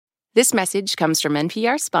This message comes from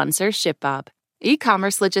NPR sponsor ShipBob.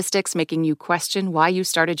 E-commerce logistics making you question why you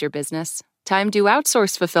started your business? Time to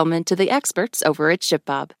outsource fulfillment to the experts over at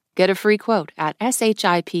ShipBob. Get a free quote at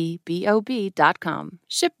shipbob.com.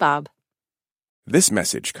 ShipBob. This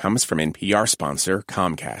message comes from NPR sponsor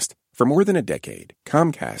Comcast. For more than a decade,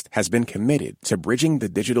 Comcast has been committed to bridging the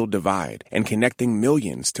digital divide and connecting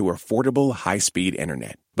millions to affordable high-speed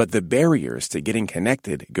internet. But the barriers to getting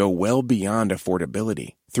connected go well beyond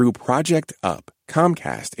affordability. Through Project Up,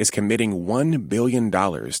 Comcast is committing $1 billion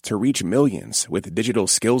to reach millions with digital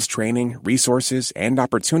skills training, resources, and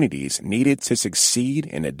opportunities needed to succeed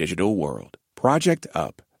in a digital world. Project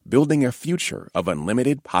Up, building a future of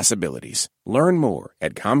unlimited possibilities. Learn more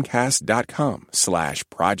at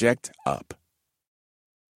comcast.com/projectup.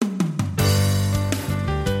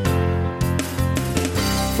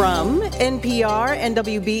 From NPR and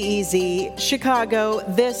WBEZ Chicago,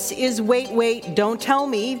 this is Wait, Wait, Don't Tell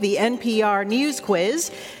Me, the NPR News Quiz.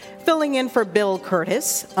 Filling in for Bill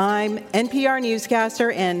Curtis, I'm NPR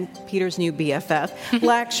newscaster and Peter's new BFF,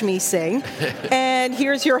 Lakshmi Singh. And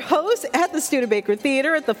here's your host at the Studebaker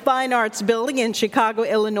Theater at the Fine Arts Building in Chicago,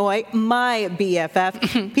 Illinois, my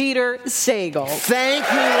BFF, Peter Sagal. Thank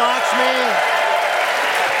you, Lakshmi.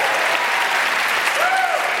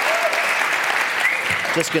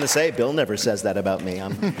 Just going to say, Bill never says that about me.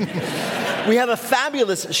 We have a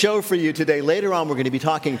fabulous show for you today. Later on, we're going to be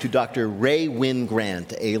talking to Dr. Rae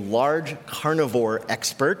Wynn-Grant, a large carnivore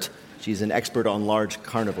expert. She's an expert on large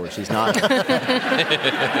carnivores. She's not a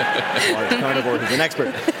large carnivore. She's an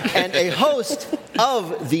expert. And a host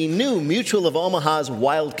of the new Mutual of Omaha's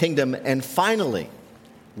Wild Kingdom. And finally,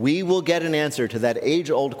 we will get an answer to that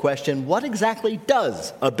age-old question, what exactly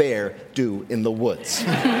does a bear do in the woods?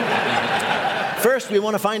 First, we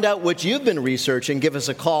want to find out what you've been researching. Give us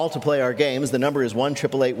a call to play our games. The number is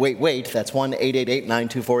 1-888-WAIT-WAIT. That's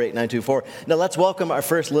 1-888-924-8924. Now let's welcome our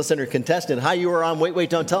first listener contestant. Hi, you are on Wait, Wait,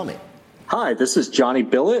 Don't Tell Me. Hi, this is Johnny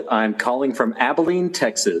Billett. I'm calling from Abilene,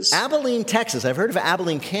 Texas. Abilene, Texas. I've heard of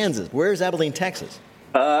Abilene, Kansas. Where is Abilene, Texas?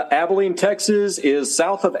 Abilene, Texas is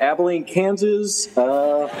south of Abilene, Kansas, in Texas.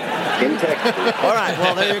 All right,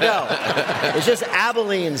 well, there you go. It's just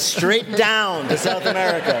Abilene, straight down to South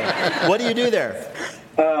America. What do you do there?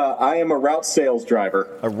 I am a route sales driver.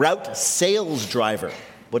 A route sales driver.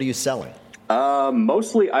 What are you selling?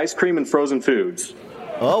 Mostly ice cream and frozen foods.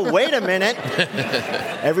 Oh, wait a minute.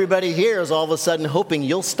 Everybody here is all of a sudden hoping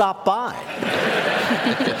you'll stop by.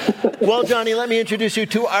 Well, Johnny, let me introduce you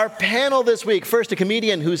to our panel this week. First, a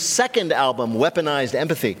comedian whose second album, Weaponized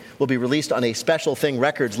Empathy, will be released on a Special Thing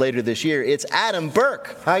Records later this year. It's Adam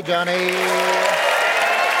Burke. Hi, Johnny.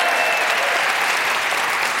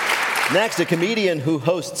 Next, a comedian who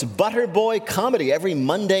hosts Butterboy Comedy every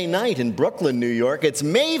Monday night in Brooklyn, New York. It's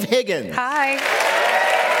Maeve Higgins. Hi.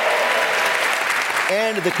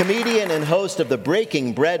 And the comedian and host of the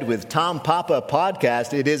Breaking Bread with Tom Papa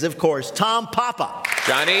podcast, it is, of course, Tom Papa.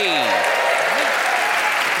 Johnny.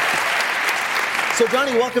 So,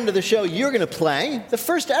 Johnny, welcome to the show. You're going to play, the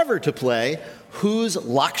first ever to play, Who's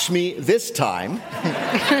Lakshmi This Time?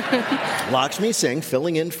 Lakshmi Singh,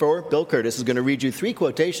 filling in for Bill Curtis, is going to read you 3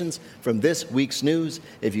 quotations from this week's news.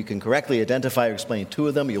 If you can correctly identify or explain 2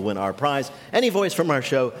 of them, you'll win our prize. Any voice from our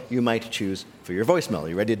show you might choose for your voicemail. Are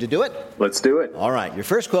you ready to do it? Let's do it. All right. Your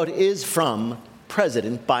first quote is from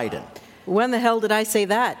President Biden. When the hell did I say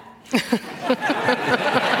that?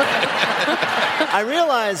 I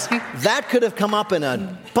realize that could have come up in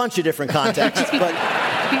a bunch of different contexts, but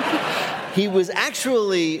he was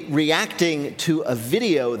actually reacting to a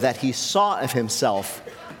video that he saw of himself,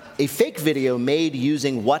 a fake video made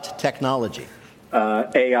using what technology?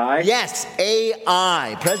 AI? Yes,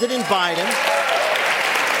 AI. President Biden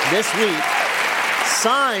this week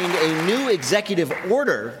signed a new executive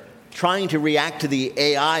order trying to react to the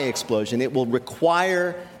AI explosion. It will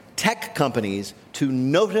require tech companies to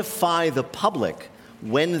notify the public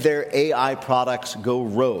when their AI products go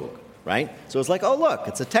rogue, right? So it's like, oh, look,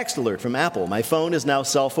 it's a text alert from Apple. My phone is now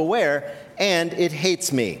self-aware, and it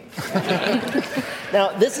hates me.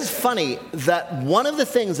 Now, this is funny that one of the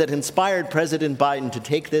things that inspired President Biden to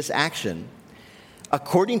take this action,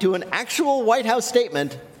 according to an actual White House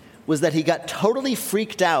statement, was that he got totally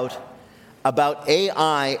freaked out about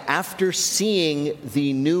AI after seeing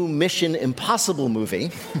the new Mission Impossible movie,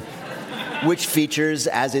 which features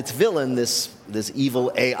as its villain this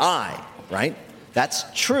evil AI, right? That's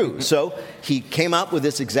true. So he came up with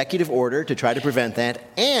this executive order to try to prevent that,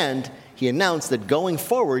 and he announced that going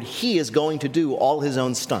forward, he is going to do all his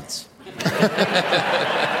own stunts.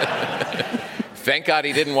 Thank God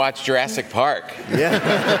he didn't watch Jurassic Park. Yeah.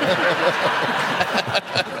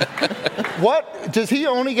 What does he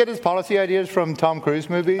only get his policy ideas from Tom Cruise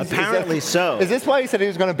movies? Apparently so. Is this why he said he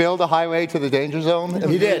was going to build a highway to the danger zone?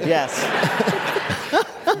 He did, yes.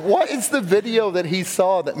 What is the video that he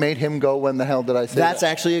saw that made him go, when the hell did I say That's that?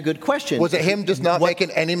 actually a good question. Was it him just not making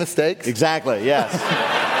any mistakes? Exactly, yes.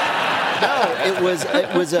 No, it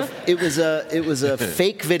was a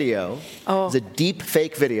fake video. Oh. It was a deep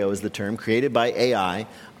fake video is the term, created by AI,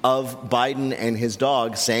 of Biden and his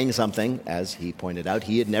dog saying something, as he pointed out,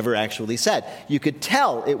 he had never actually said. You could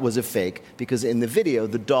tell it was a fake because in the video,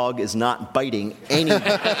 the dog is not biting anyone.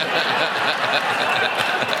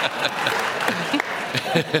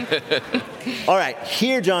 All right,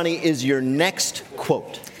 here, Johnny, is your next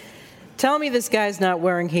quote. Tell me this guy's not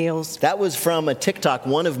wearing heels. That was from a TikTok,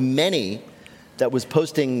 one of many that was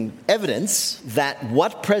posting evidence that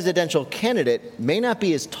what presidential candidate may not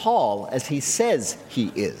be as tall as he says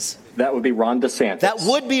he is. That would be Ron DeSantis. That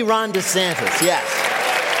would be Ron DeSantis, yes.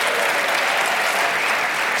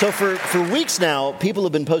 So for weeks now, people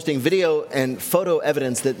have been posting video and photo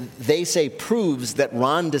evidence that they say proves that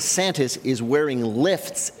Ron DeSantis is wearing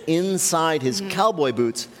lifts inside his cowboy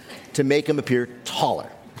boots to make him appear taller.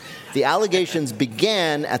 The allegations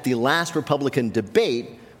began at the last Republican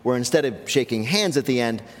debate, where instead of shaking hands at the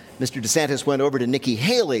end, Mr. DeSantis went over to Nikki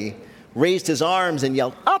Haley, raised his arms, and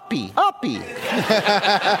yelled, "Uppy, uppy."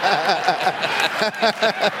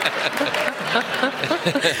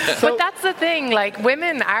 But that's the thing, like,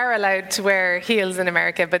 women are allowed to wear heels in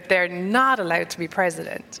America, but they're not allowed to be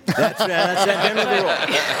president. That's generally the rule.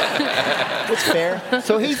 It's fair.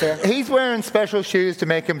 So he's wearing special shoes to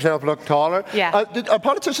make himself look taller. Yeah. Are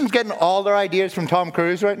politicians getting all their ideas from Tom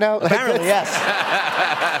Cruise right now? Apparently, yes.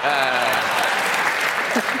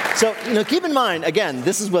 So, keep in mind, again,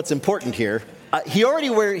 this is what's important here. He's already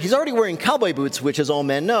wearing cowboy boots, which, as all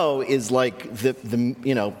men know, is like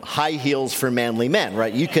the high heels for manly men,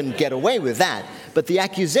 right? You can get away with that. But the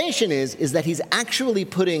accusation is that he's actually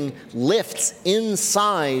putting lifts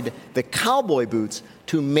inside the cowboy boots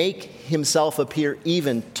to make himself appear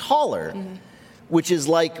even taller, which is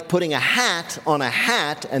like putting a hat on a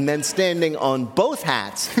hat and then standing on both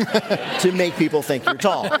hats to make people think you're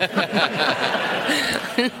tall.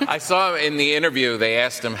 I saw him in the interview, they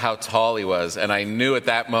asked him how tall he was, and I knew at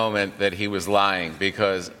that moment that he was lying,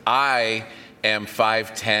 because I am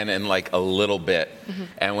 5'10" and like a little bit.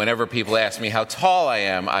 And whenever people ask me how tall I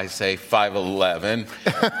am, I say 5'11".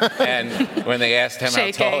 And when they asked him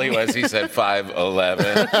how tall he was, he said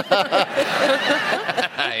 5'11".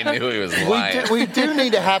 I knew he was lying. We do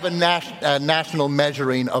need to have a national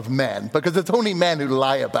measuring of men, because it's only men who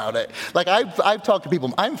lie about it. Like, I've talked to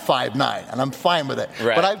people, I'm 5'9", and I'm fine with it.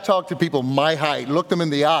 Right. But I've talked to people my height, looked them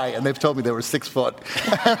in the eye, and they've told me they were 6 foot.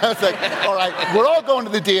 I was like, all right, we're all going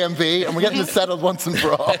to the DMV, and we're getting this settled once and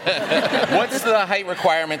for all. What's the height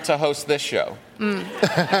requirement to host this show?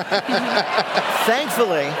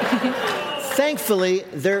 Thankfully,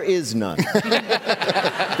 there is none.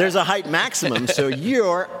 There's a height maximum, so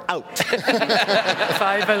you're out.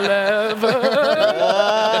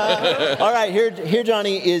 5'11". All right, here,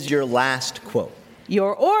 Johnny, is your last quote.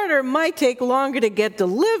 Your order might take longer to get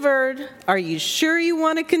delivered. Are you sure you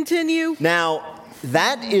want to continue? Now,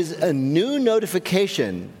 that is a new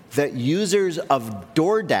notification that users of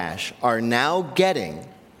DoorDash are now getting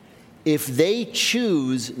if they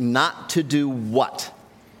choose not to do what?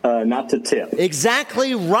 Not to tip.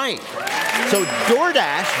 Exactly right. So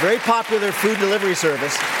DoorDash, very popular food delivery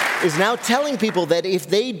service, is now telling people that if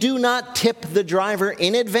they do not tip the driver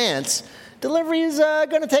in advance, delivery is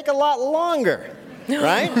going to take a lot longer.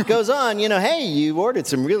 Right? It goes on, hey, you ordered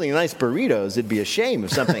some really nice burritos. It'd be a shame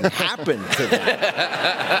if something happened to them.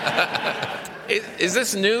 Is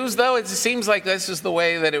this news, though? It seems like this is the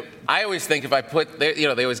way that I always think if I put, they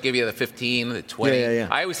always give you the 15, the 20. Yeah.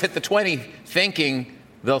 I always hit the 20 thinking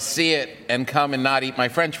they'll see it and come and not eat my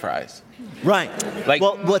French fries. Right.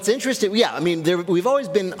 Well, what's interesting, we've always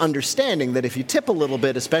been understanding that if you tip a little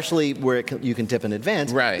bit, especially where you can tip in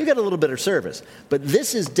advance, right, you get a little better service. But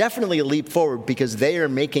this is definitely a leap forward because they are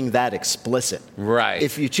making that explicit. Right.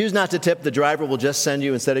 If you choose not to tip, the driver will just send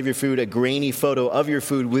you, instead of your food, a grainy photo of your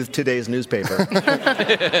food with today's newspaper.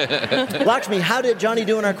 Lakshmi, how did Johnny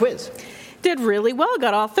do in our quiz? Did really well.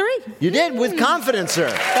 Got all 3. You did, with confidence, sir.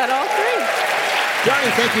 Got all 3.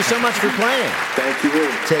 Johnny, thank you so much for playing. Thank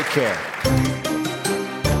you. Take care.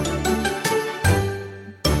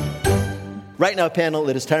 Right now, panel,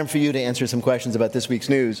 it is time for you to answer some questions about this week's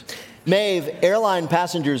news. Maeve, airline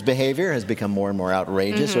passengers' behavior has become more and more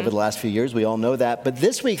outrageous over the last few years. We all know that. But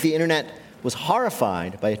this week, the internet was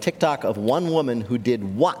horrified by a TikTok of one woman who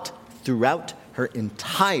did what throughout her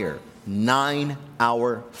entire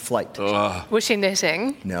 9-hour flight. Was she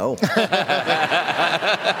knitting? No.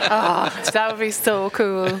 That would be so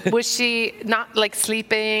cool. Was she not like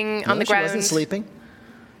sleeping on the ground? She wasn't sleeping.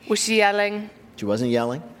 Was she yelling? She wasn't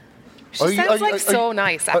yelling. She sounds so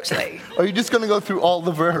nice, actually. Are you just going to go through all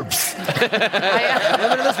the verbs? Put it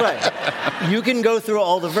this way. You can go through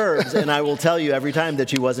all the verbs, and I will tell you every time that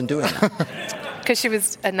she wasn't doing that. Because she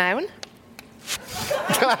was a noun?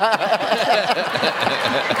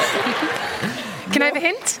 Can I have a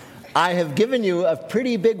hint? I have given you a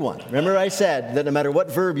pretty big one. Remember I said that no matter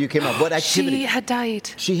what verb you came up, what activity. She had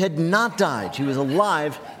died. She had not died. She was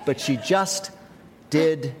alive, but she just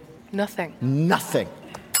did... Nothing.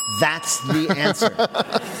 That's the answer.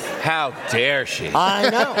 How dare she? I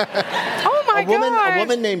know. Oh, my God. A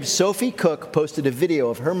woman named Sophie Cook posted a video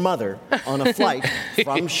of her mother on a flight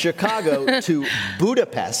from Chicago to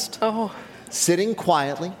Budapest, sitting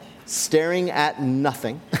quietly, staring at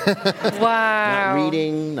nothing. Wow. Not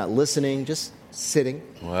reading, not listening, just sitting.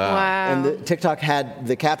 Wow. And the TikTok had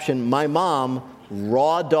the caption, "My mom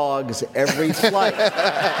raw dogs every flight."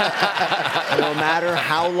 No matter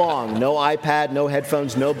how long. No iPad, no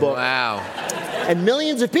headphones, no book. Wow. And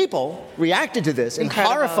millions of people reacted to this in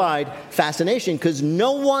horrified fascination because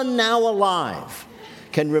no one now alive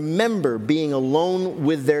can remember being alone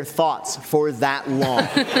with their thoughts for that long.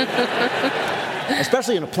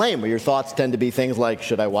 Especially in a plane where your thoughts tend to be things like,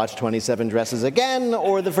 should I watch 27 Dresses Again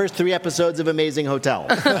or the first 3 episodes of Amazing Hotel?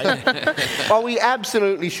 Right? Are we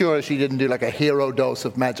absolutely sure she didn't do like a hero dose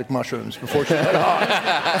of magic mushrooms before she went on?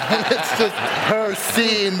 It's just her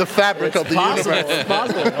seeing the fabric of the universe. It's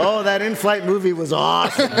possible. Oh, that in-flight movie was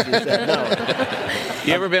awesome, she said. No.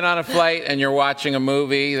 You ever been on a flight and you're watching a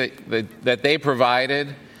movie that they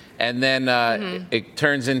provided, and then it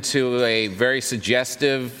turns into a very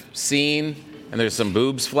suggestive scene, and there's some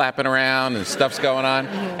boobs flapping around and stuff's going on,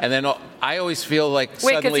 and then I always feel like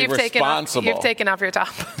suddenly responsible. You've taken off your top.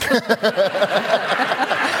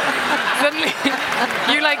 Suddenly,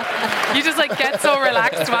 you just get so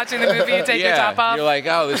relaxed watching the movie. You take your top off. You're like,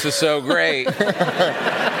 oh, this is so great.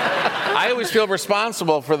 I always feel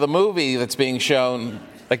responsible for the movie that's being shown.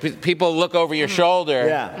 Like people look over your shoulder.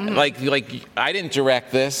 Yeah. Like I didn't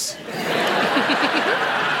direct this.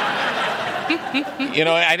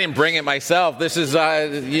 I didn't bring it myself. This is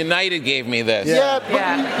United gave me this. Yeah,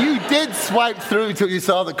 but you did swipe through till you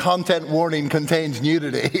saw the content warning contains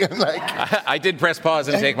nudity. I did press pause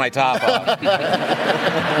and take my top off.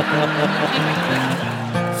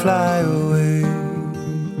 Fly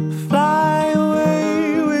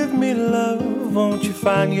away with me, love. Won't you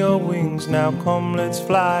find your wings now? Come, let's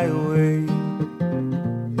fly away.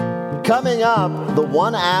 Coming up, the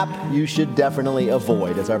one app you should definitely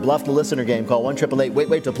avoid. It's our Bluff the Listener game. Call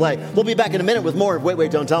 1-888-WAIT-WAIT to play. We'll be back in a minute with more of Wait,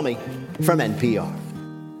 Wait, Don't Tell Me from NPR.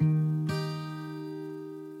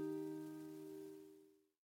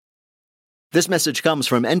 This message comes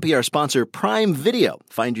from NPR sponsor Prime Video.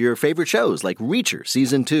 Find your favorite shows like Reacher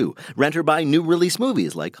Season 2. Rent or buy new release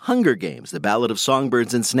movies like Hunger Games, The Ballad of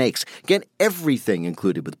Songbirds and Snakes. Get everything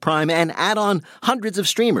included with Prime and add on hundreds of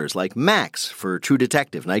streamers like Max for True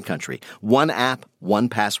Detective Night Country. One app, one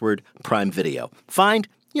password, Prime Video. Find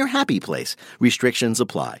your happy place. Restrictions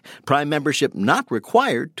apply. Prime membership not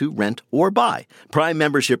required to rent or buy. Prime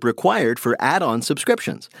membership required for add-on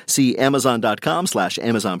subscriptions. See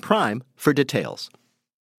Amazon.com/Amazon Prime for details.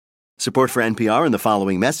 Support for NPR and the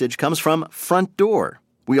following message comes from Front Door.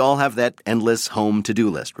 We all have that endless home to-do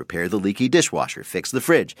list. Repair the leaky dishwasher, fix the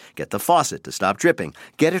fridge, get the faucet to stop dripping.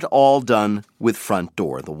 Get it all done with Front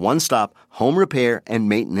Door, the one-stop home repair and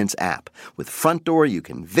maintenance app. With Front Door, you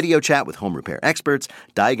can video chat with home repair experts,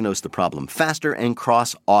 diagnose the problem faster, and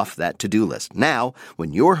cross off that to-do list. Now,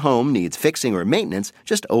 when your home needs fixing or maintenance,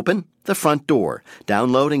 just open the Front Door.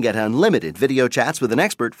 Download and get unlimited video chats with an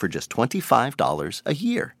expert for just $25 a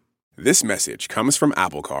year. This message comes from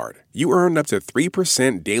Apple Card. You earn up to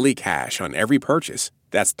 3% daily cash on every purchase.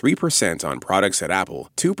 That's 3% on products at Apple,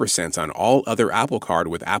 2% on all other Apple Card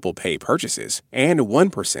with Apple Pay purchases, and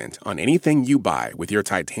 1% on anything you buy with your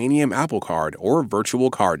titanium Apple Card or virtual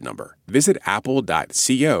card number. Visit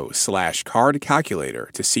apple.co/card calculator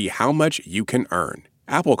to see how much you can earn.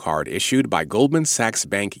 Apple Card issued by Goldman Sachs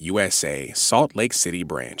Bank USA, Salt Lake City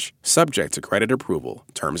branch. Subject to credit approval.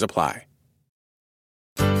 Terms apply.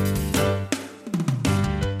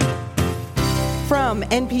 From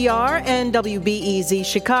NPR and WBEZ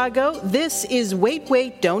Chicago, this is Wait,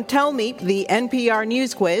 Wait, Don't Tell Me, the NPR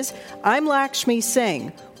News Quiz. I'm Lakshmi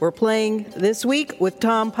Singh. We're playing this week with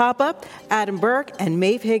Tom Papa, Adam Burke, and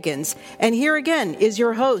Maeve Higgins. And here again is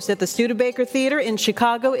your host at the Studebaker Theater in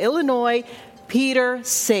Chicago, Illinois, Peter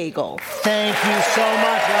Sagal. Thank you so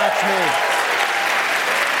much, Lakshmi.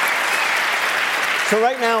 So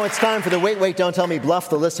right now it's time for the Wait, Wait, Don't Tell Me Bluff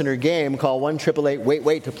the Listener game. Call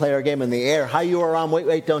 1-888-WAIT-WAIT to play our game in the air. Hi, you are on Wait,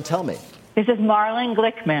 Wait, Don't Tell Me. This is Marlon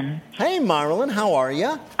Glickman. Hey, Marlon, how are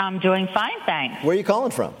you? I'm doing fine, thanks. Where are you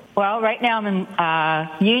calling from? Well, right now I'm in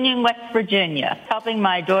Union, West Virginia, helping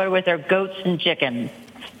my daughter with her goats and chickens.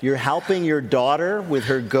 You're helping your daughter with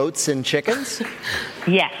her goats and chickens?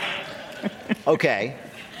 Yes. Okay.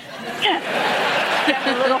 She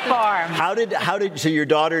has a little farm. So your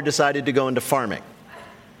daughter decided to go into farming?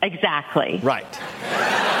 Exactly. Right.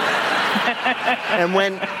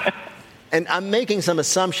 And I'm making some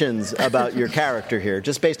assumptions about your character here,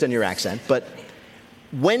 just based on your accent, but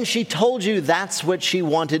when she told you that's what she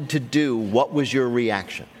wanted to do, what was your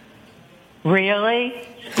reaction? Really?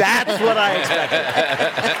 That's what I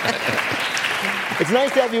expected. It's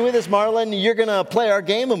nice to have you with us, Marlon. You're going to play our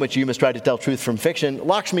game in which you must try to tell truth from fiction.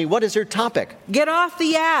 Lakshmi, what is your topic? Get off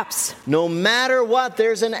the apps. No matter what,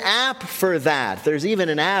 there's an app for that. There's even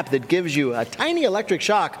an app that gives you a tiny electric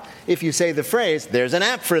shock if you say the phrase, there's an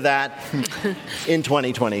app for that, in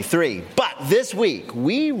 2023. But this week,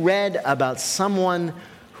 we read about someone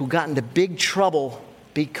who got into big trouble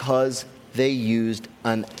because they used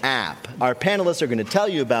an app. Our panelists are going to tell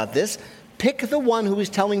you about this. Pick the one who is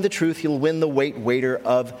telling the truth. You'll win the Wait Waiter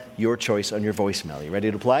of your choice on your voicemail. You ready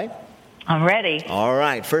to play? I'm ready. All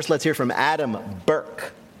right. First, let's hear from Adam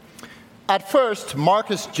Burke. At first,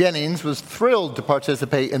 Marcus Jennings was thrilled to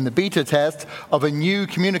participate in the beta test of a new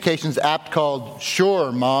communications app called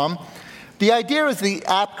Sure, Mom. The idea is the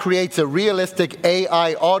app creates a realistic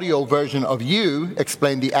AI audio version of you,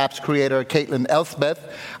 explained the app's creator, Caitlin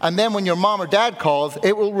Elspeth, and then when your mom or dad calls,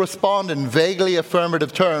 it will respond in vaguely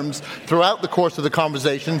affirmative terms throughout the course of the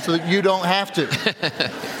conversation so that you don't have to.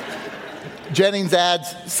 Jennings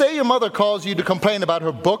adds, say your mother calls you to complain about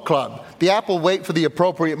her book club. The app will wait for the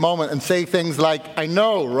appropriate moment and say things like, I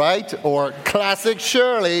know, right? Or, classic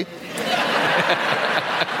Shirley.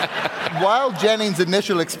 While Jennings'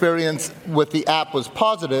 initial experience with the app was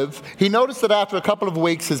positive, he noticed that after a couple of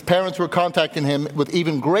weeks, his parents were contacting him with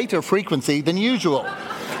even greater frequency than usual.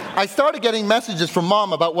 I started getting messages from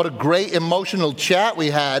Mom about what a great emotional chat we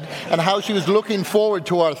had and how she was looking forward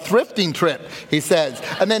to our thrifting trip, he says.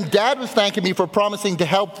 And then Dad was thanking me for promising to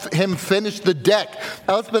help him finish the deck.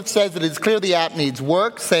 Elspeth says that it's clear the app needs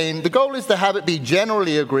work, saying the goal is to have it be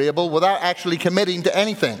generally agreeable without actually committing to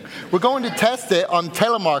anything. We're going to test it on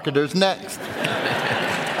telemarketers next.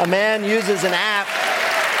 A man uses an app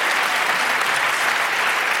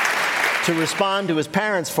to respond to his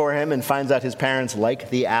parents for him and finds out his parents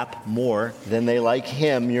like the app more than they like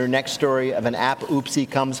him. Your next story of an app oopsie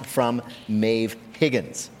comes from Maeve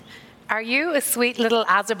Higgins. Are you a sweet little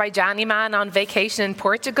Azerbaijani man on vacation in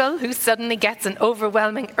Portugal who suddenly gets an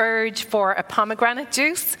overwhelming urge for a pomegranate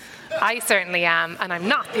juice? I certainly am, and I'm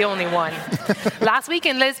not the only one. Last week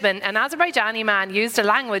in Lisbon, an Azerbaijani man used a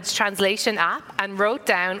language translation app and wrote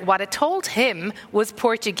down what it told him was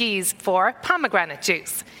Portuguese for pomegranate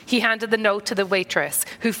juice. He handed the note to the waitress,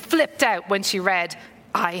 who flipped out when she read,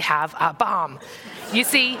 I have a bomb. You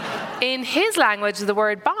see, in his language, the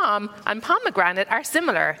word bomb and pomegranate are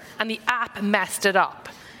similar, and the app messed it up.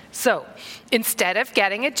 So, instead of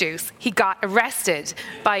getting a juice, he got arrested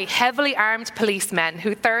by heavily armed policemen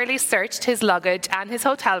who thoroughly searched his luggage and his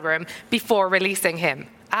hotel room before releasing him.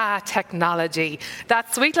 Ah, technology.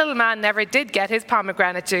 That sweet little man never did get his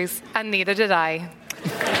pomegranate juice, and neither did I.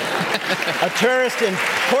 A tourist in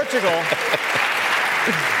Portugal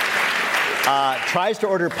tries to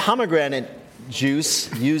order pomegranate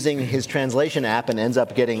juice using his translation app and ends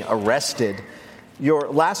up getting arrested. Your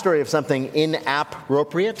last story of something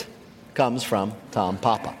inappropriate comes from Tom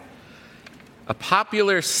Papa. A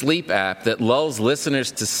popular sleep app that lulls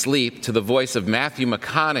listeners to sleep to the voice of Matthew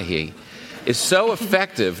McConaughey is so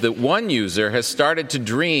effective that one user has started to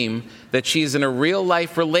dream that she's in a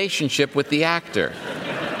real-life relationship with the actor.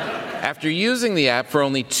 After using the app for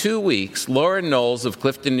only 2 weeks, Laura Knowles of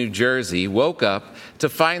Clifton, New Jersey, woke up to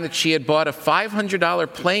find that she had bought a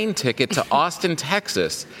 $500 plane ticket to Austin,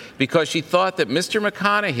 Texas, because she thought that Mr.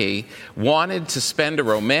 McConaughey wanted to spend a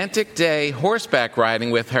romantic day horseback riding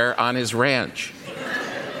with her on his ranch.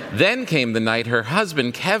 Then came the night her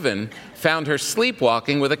husband, Kevin, found her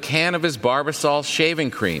sleepwalking with a can of his Barbasol shaving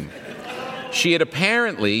cream. She had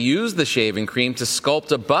apparently used the shaving cream to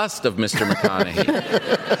sculpt a bust of Mr.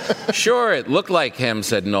 McConaughey. Sure, it looked like him,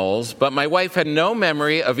 said Knowles, but my wife had no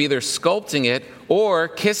memory of either sculpting it or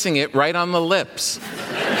kissing it right on the lips.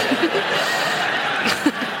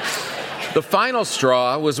 The final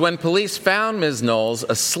straw was when police found Ms. Knowles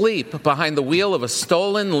asleep behind the wheel of a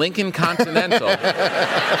stolen Lincoln Continental,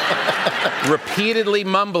 repeatedly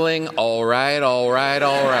mumbling, "All right, all right,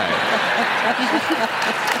 all right."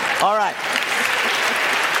 All right.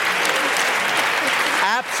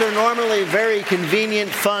 Apps are normally very convenient,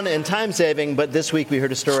 fun, and time-saving, but this week we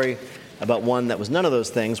heard a story about one that was none of those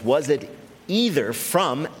things. Was it either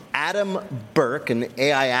from Adam Burke, an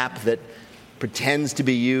AI app that pretends to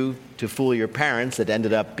be you to fool your parents, that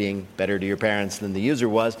ended up being better to your parents than the user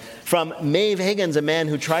was; from Maeve Higgins, a man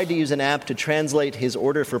who tried to use an app to translate his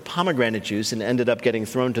order for pomegranate juice and ended up getting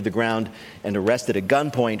thrown to the ground and arrested at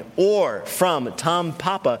gunpoint; or from Tom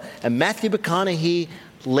Papa, a Matthew McConaughey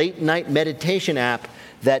late-night meditation app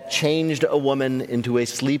that changed a woman into a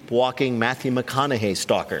sleepwalking Matthew McConaughey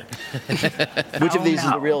stalker. Which of these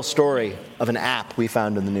is the real story of an app we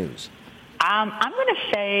found in the news? I'm going to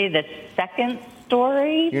say the second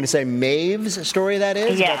story. You're going to say Maeve's story, that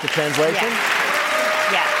is, yes. about the translation?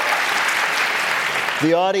 Yes.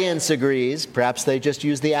 The audience agrees. Perhaps they just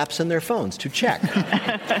use the apps in their phones to check.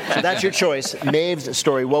 So that's your choice, Maeve's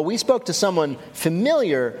story. Well, we spoke to someone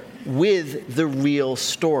familiar with the real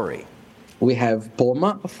story. We have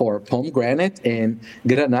poma for pomegranate and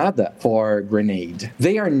granada for grenade.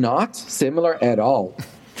 They are not similar at all.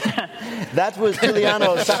 That was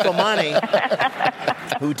Juliano Sacomani,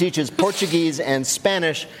 who teaches Portuguese and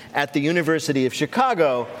Spanish at the University of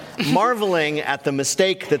Chicago, marveling at the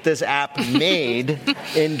mistake that this app made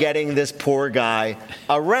in getting this poor guy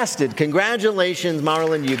arrested. Congratulations,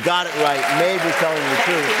 Marlon. You got it right. Maeve was telling the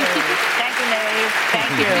truth. Thank you, Maeve.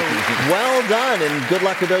 Thank you. Well done, and good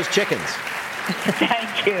luck with those chickens.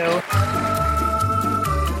 Thank you.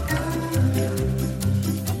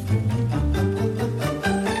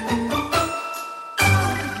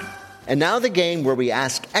 And now the game where we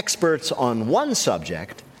ask experts on one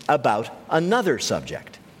subject about another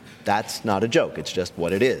subject. That's not a joke. It's just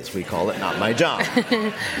what it is. We call it Not My Job.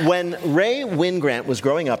 When Rae Wynn-Grant was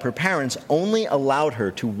growing up, her parents only allowed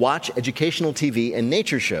her to watch educational TV and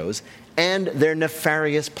nature shows, and their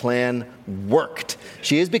nefarious plan worked.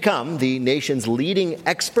 She has become the nation's leading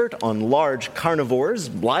expert on large carnivores,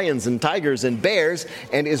 lions and tigers and bears,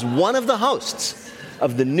 and is one of the hosts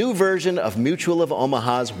of the new version of Mutual of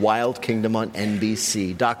Omaha's Wild Kingdom on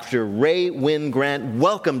NBC. Dr. Rae Wynn-Grant,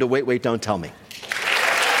 welcome to Wait, Wait, Don't Tell Me.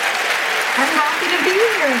 I'm happy to be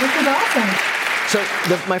here. This is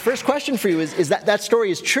awesome. So my first question for you is that story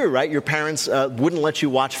is true, right? Your parents wouldn't let you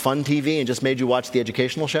watch fun TV and just made you watch the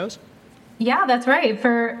educational shows? Yeah, that's right.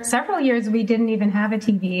 For several years, we didn't even have a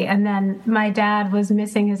TV. And then my dad was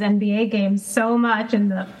missing his NBA games so much in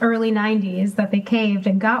the early 90s that they caved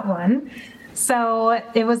and got one. So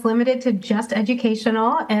it was limited to just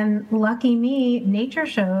educational, and lucky me, nature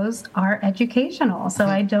shows are educational. So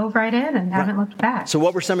I dove right in and haven't looked back. So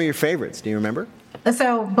what were some of your favorites? Do you remember?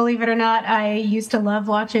 So believe it or not, I used to love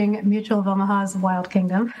watching Mutual of Omaha's Wild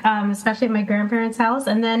Kingdom, especially at my grandparents' house.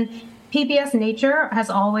 And then PBS Nature has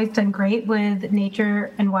always done great with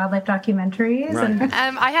nature and wildlife documentaries. Right.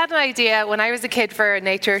 And I had an idea when I was a kid for a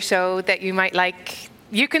nature show that you might like.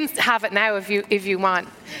 You can have it now if you want.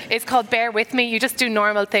 It's called Bear With Me. You just do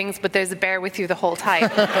normal things, but there's a bear with you the whole time.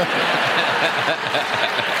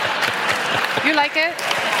 You like it?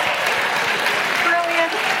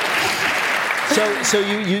 brilliant. So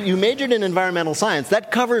you majored in environmental science.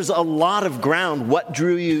 That covers a lot of ground. What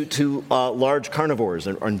drew you to large carnivores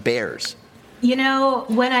and bears? You know,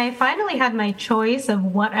 when I finally had my choice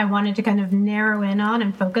of what I wanted to kind of narrow in on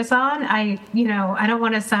and focus on, I don't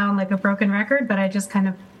want to sound like a broken record, but I just kind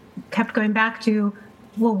of kept going back to,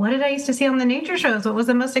 well, what did I used to see on the nature shows? What was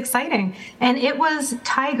the most exciting? And it was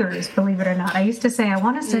tigers, believe it or not. I used to say, I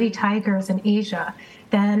want to study tigers in Asia.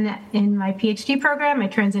 Then in my PhD program, I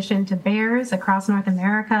transitioned to bears across North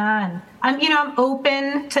America. And I'm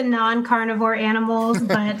open to non-carnivore animals,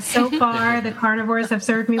 but so far the carnivores have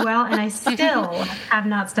served me well, and I still have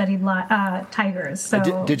not studied tigers.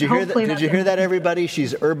 So did you hear that? Did you hear that, everybody?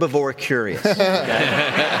 She's herbivore curious.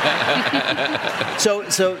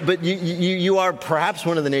 But you are perhaps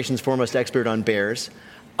one of the nation's foremost expert on bears.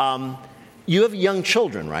 You have young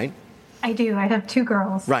children, right? I do. I have 2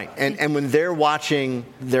 girls. Right. And when they're watching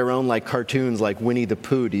their own cartoons like Winnie the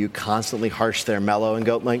Pooh, do you constantly harsh their mellow and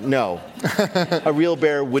go no, a real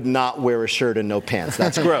bear would not wear a shirt and no pants.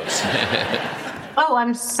 That's gross. Oh,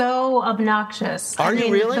 I'm so obnoxious. Are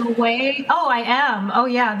you really? I am. Oh,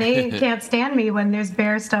 yeah. They can't stand me when there's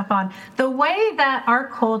bear stuff on. The way that our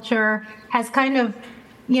culture has kind of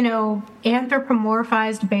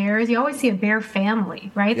anthropomorphized bears. You always see a bear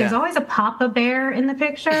family, right? Yeah. There's always a papa bear in the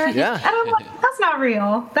picture. Yeah. And I'm like, that's not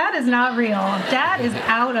real. That is not real. Dad is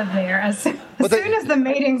out of there as soon as the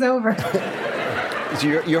mating's over. So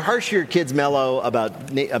you're harsh, your kids mellow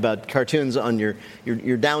about cartoons on your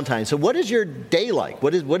downtime. So what is your day like?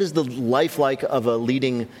 What is the life like of a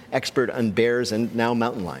leading expert on bears and now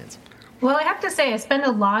mountain lions? Well, I have to say, I spend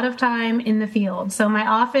a lot of time in the field. So my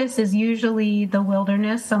office is usually the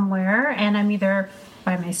wilderness somewhere, and I'm either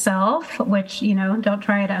by myself, which, don't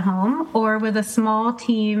try it at home, or with a small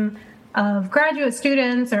team of graduate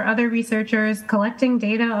students or other researchers collecting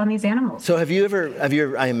data on these animals. So have you ever,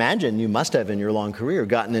 I imagine you must have in your long career,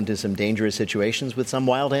 gotten into some dangerous situations with some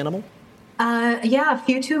wild animal? Yeah, a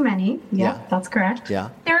few too many. Yeah, that's correct. Yeah.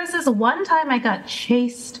 There was this one time I got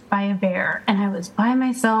chased by a bear, and I was by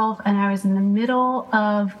myself, and I was in the middle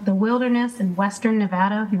of the wilderness in western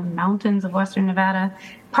Nevada, in the mountains of western Nevada.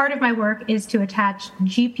 Part of my work is to attach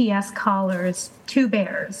GPS collars to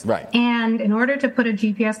bears. Right. And in order to put a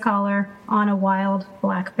GPS collar on a wild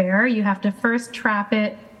black bear, you have to first trap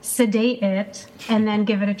it, sedate it, and then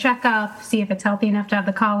give it a checkup, see if it's healthy enough to have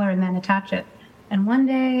the collar, and then attach it. And one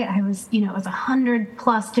day I was, it was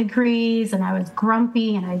 100+ degrees and I was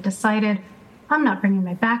grumpy, and I decided I'm not bringing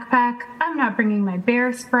my backpack. I'm not bringing my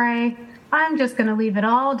bear spray. I'm just going to leave it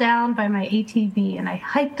all down by my ATV. And I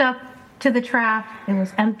hiked up to the trap. It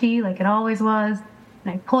was empty like it always was.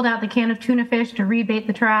 And I pulled out the can of tuna fish to rebait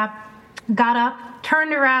the trap, got up,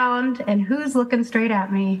 turned around, and who's looking straight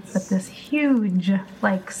at me but this huge,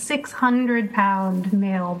 like 600-pound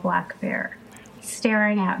male black bear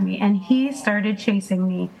staring at me, and he started chasing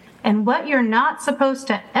me. And what you're not supposed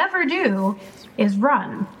to ever do is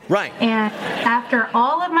run. Right. And after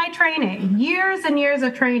all of my training, years and years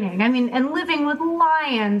of training, and living with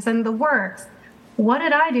lions and the works, what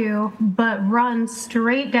did I do but run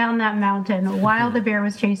straight down that mountain while the bear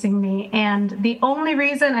was chasing me? And the only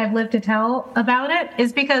reason I've lived to tell about it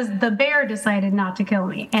is because the bear decided not to kill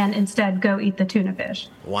me and instead go eat the tuna fish.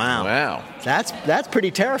 Wow. That's pretty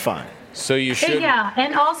terrifying. So you should... Yeah,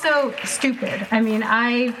 and also stupid.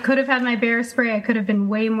 I could have had my bear spray. I could have been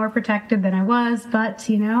way more protected than I was, but,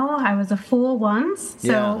 I was a fool once,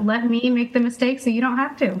 so let me make the mistake so you don't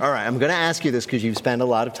have to. All right, I'm going to ask you this because you've spent a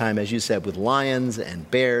lot of time, as you said, with lions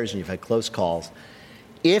and bears, and you've had close calls.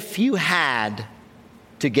 If you had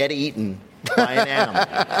to get eaten by an animal,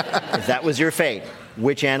 if that was your fate,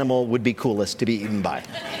 which animal would be coolest to be eaten by?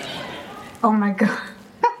 Oh, my God.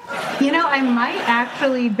 I might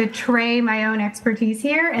actually betray my own expertise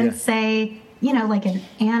here and say, like an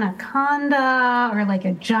anaconda or like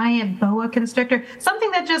a giant boa constrictor, something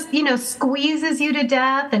that just, squeezes you to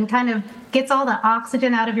death and kind of gets all the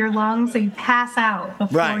oxygen out of your lungs so you pass out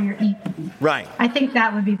before you're eaten. Right. I think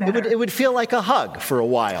that would be better. It would feel like a hug for a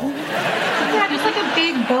while. Yeah, just like a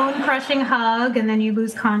big bone-crushing hug, and then you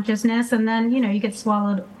lose consciousness, and then, you get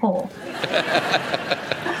swallowed whole.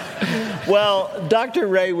 Well, Dr.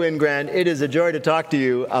 Rae Wynn-Grant, it is a joy to talk to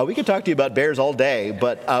you. We could talk to you about bears all day,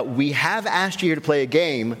 but we have asked you here to play a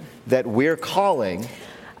game that we're calling...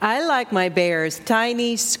 I like my bears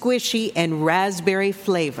tiny, squishy, and raspberry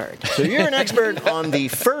flavored. So you're an expert on the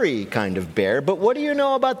furry kind of bear, but what do you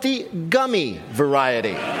know about the gummy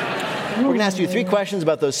variety? We're going to ask you 3 questions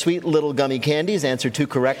about those sweet little gummy candies. Answer 2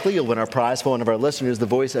 correctly, you'll win our prize for one of our listeners, the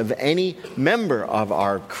voice of any member of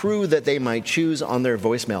our crew that they might choose on their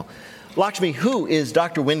voicemail. Lakshmi, who is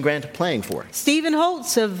Dr. Wynn-Grant playing for? Stephen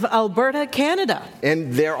Holtz of Alberta, Canada.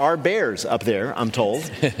 And there are bears up there, I'm told.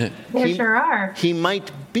 There sure are. He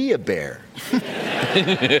might be a bear.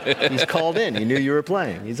 He's called in. He knew you were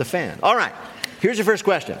playing. He's a fan. All right. Here's your first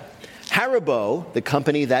question. Haribo, the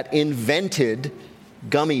company that invented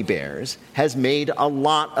gummy bears, has made a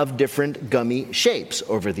lot of different gummy shapes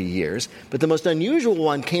over the years, but the most unusual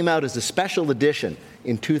one came out as a special edition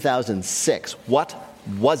in 2006. What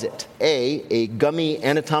was it? A gummy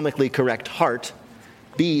anatomically correct heart,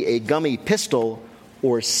 B, a gummy pistol,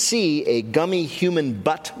 or C, a gummy human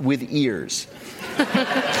butt with ears?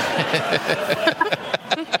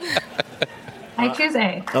 I choose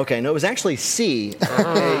A. Okay, no, it was actually C, a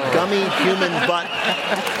gummy human butt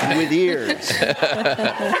with ears.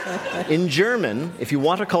 In German, if you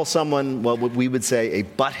want to call someone, well, what we would say a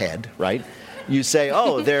butthead, right? You say,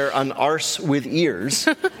 oh, they're an arse with ears.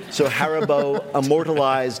 So Haribo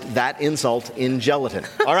immortalized that insult in gelatin.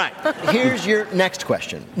 All right, here's your next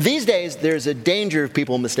question. These days, there's a danger of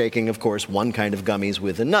people mistaking, of course, one kind of gummies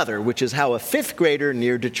with another, which is how a 5th grader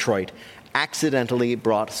near Detroit accidentally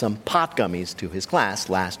brought some pot gummies to his class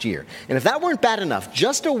last year. And if that weren't bad enough,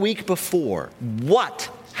 just a week before, what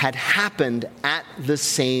had happened at the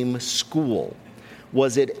same school?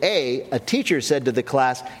 Was it A, a teacher said to the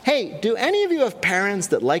class, hey, do any of you have parents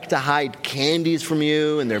that like to hide candies from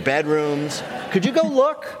you in their bedrooms? Could you go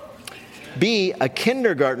look? B, a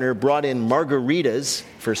kindergartner brought in margaritas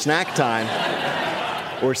for snack time.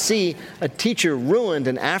 Or C, a teacher ruined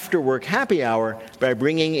an after-work happy hour by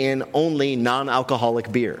bringing in only non-alcoholic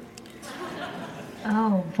beer.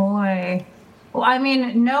 Oh, boy. Well, I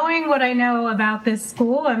mean, knowing what I know about this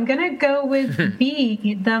school, I'm going to go with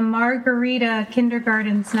B, the margarita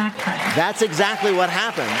kindergarten snack time. That's exactly what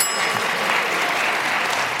happened.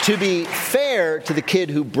 To be fair to the kid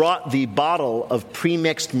who brought the bottle of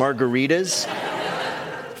pre-mixed margaritas,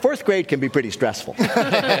 fourth grade can be pretty stressful. Well,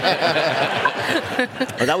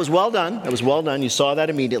 that was well done. That was well done. You saw that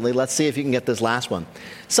immediately. Let's see if you can get this last one.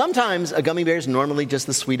 Sometimes a gummy bear is normally just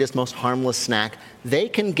the sweetest, most harmless snack. They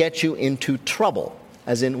can get you into trouble,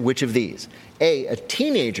 as in which of these? A, a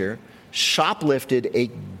teenager shoplifted a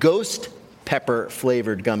ghost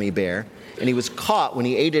pepper-flavored gummy bear, and he was caught when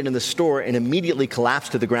he ate it in the store and immediately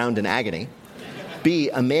collapsed to the ground in agony.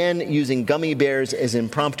 B, a man using gummy bears as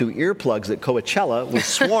impromptu earplugs at Coachella was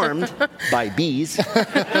swarmed by bees.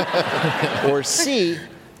 Or C,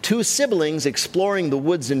 two siblings exploring the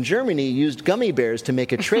woods in Germany used gummy bears to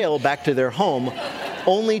make a trail back to their home,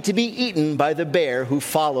 only to be eaten by the bear who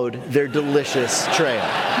followed their delicious trail.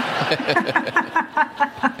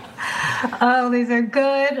 Oh, these are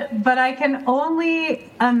good, but I can only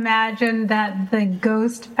imagine that the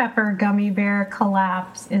ghost pepper gummy bear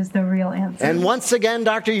collapse is the real answer. And once again,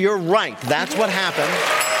 Doctor, you're right. That's what happened.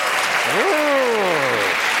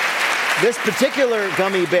 Ooh. This particular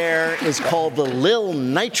gummy bear is called the Lil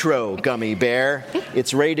Nitro gummy bear.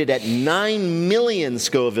 It's rated at 9 million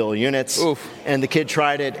Scoville units. Oof. And the kid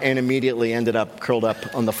tried it and immediately ended up curled up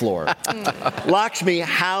on the floor. Lakshmi,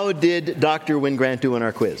 how did Dr. Wynn-Grant do in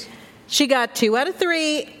our quiz? She got 2 out of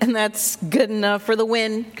 3, and that's good enough for the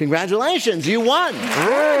win. Congratulations, you won.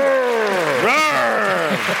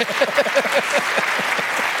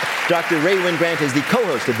 Dr. Rae Wynn-Grant is the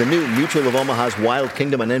co-host of the new Mutual of Omaha's Wild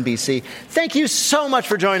Kingdom on NBC. Thank you so much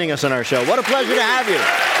for joining us on our show. What a pleasure to have you.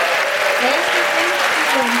 Thank you.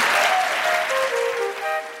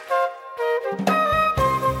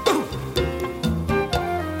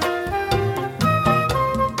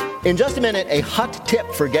 In just a minute, a hot tip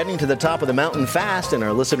for getting to the top of the mountain fast in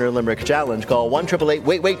our Listener Limerick Challenge. Call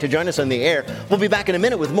 1-888-WAIT-WAIT to join us on the air. We'll be back in a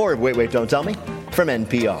minute with more of Wait, Wait, Don't Tell Me from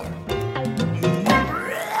NPR.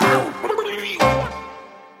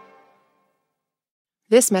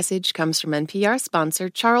 This message comes from NPR sponsor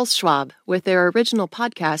Charles Schwab with their original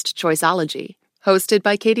podcast, Choiceology. Hosted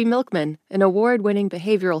by Katie Milkman, an award-winning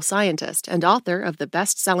behavioral scientist and author of the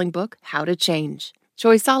best-selling book, How to Change.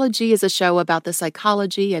 Choiceology is a show about the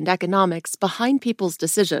psychology and economics behind people's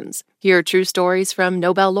decisions. Hear true stories from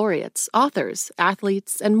Nobel laureates, authors,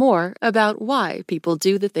 athletes, and more about why people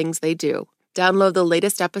do the things they do. Download the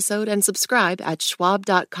latest episode and subscribe at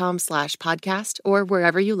schwab.com/podcast or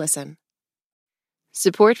wherever you listen.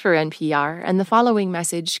 Support for NPR and the following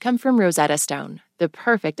message come from Rosetta Stone, the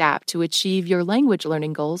perfect app to achieve your language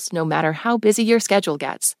learning goals no matter how busy your schedule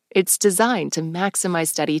gets. It's designed to maximize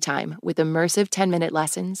study time with immersive 10-minute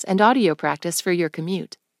lessons and audio practice for your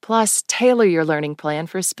commute. Plus, tailor your learning plan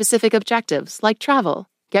for specific objectives like travel.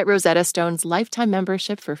 Get Rosetta Stone's lifetime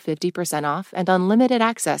membership for 50% off and unlimited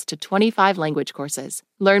access to 25 language courses.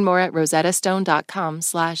 Learn more at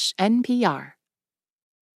rosettastone.com/NPR.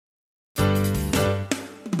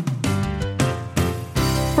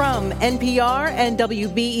 From NPR and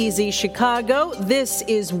WBEZ Chicago, this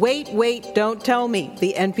is Wait, Wait, Don't Tell Me,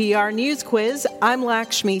 the NPR News Quiz. I'm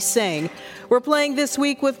Lakshmi Singh. We're playing this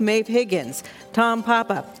week with Maeve Higgins, Tom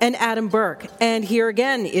Papa, and Adam Burke. And here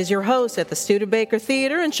again is your host at the Studebaker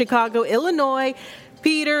Theater in Chicago, Illinois,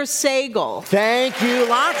 Peter Sagal. Thank you,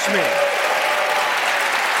 Lakshmi.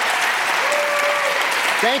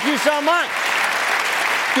 Thank you so much.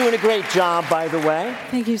 Doing a great job, by the way.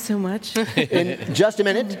 Thank you so much. In just a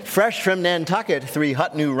minute, fresh from Nantucket, 3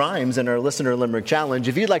 hot new rhymes in our Listener Limerick Challenge.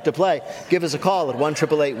 If you'd like to play, give us a call at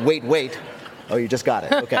 1-888-WAIT-WAIT. Oh, you just got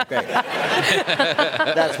it. Okay, great.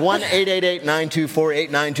 That's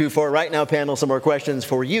 1-888-924-8924. Right now, panel, some more questions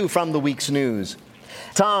for you from the week's news.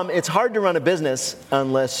 Tom, it's hard to run a business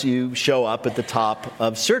unless you show up at the top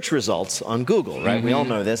of search results on Google, right? Mm-hmm. We all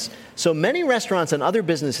know this. So many restaurants and other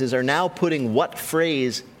businesses are now putting what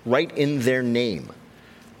phrase right in their name?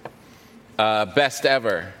 Best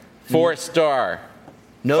ever. 4-star.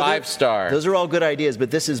 No, 5-star. Those are all good ideas,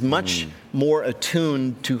 but this is much more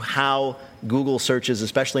attuned to how Google searches,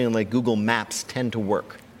 especially in like Google Maps, tend to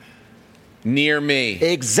work. Near me.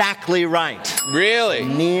 Exactly right. Really?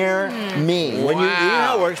 Near me. Wow. When you know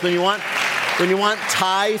how it works, when you want When you want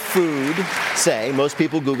Thai food, say, most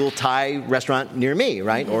people Google Thai restaurant near me,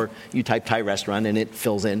 right? Or you type Thai restaurant and it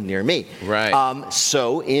fills in near me. Right.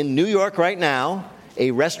 So in New York right now,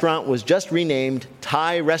 a restaurant was just renamed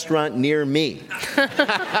Thai Restaurant Near Me. Get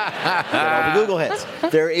all the Google hits.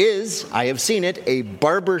 There is, I have seen it, a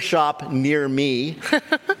barber shop near me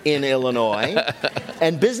in Illinois.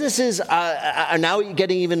 And businesses are now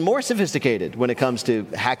getting even more sophisticated when it comes to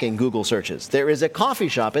hacking Google searches. There is a coffee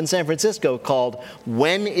shop in San Francisco called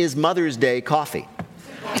When is Mother's Day Coffee?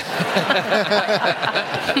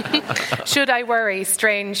 Should I worry?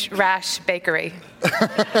 Strange Rash Bakery.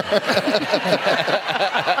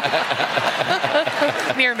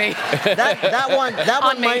 Near me. That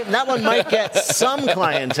one might get some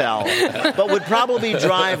clientele, but would probably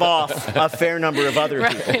drive off a fair number of other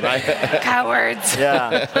people, right? Cowards.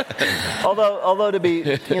 Yeah. Although to be,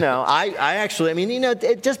 I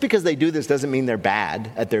actually, just because they do this doesn't mean they're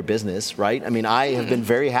bad at their business, right? I mean, I have been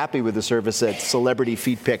very happy with the service at Celebrity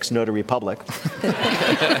Feet Pics Notary Public.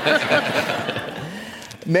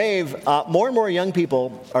 Maeve, more and more young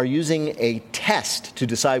people are using a test to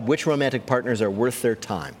decide which romantic partners are worth their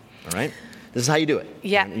time, all right? This is how you do it.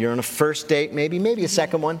 Yeah. You're on a first date, maybe a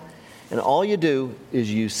second one, and all you do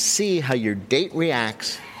is you see how your date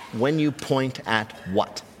reacts when you point at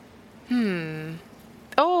what?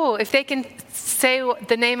 Oh, if they can say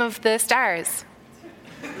the name of the stars.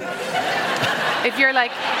 If you're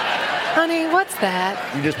like, honey, what's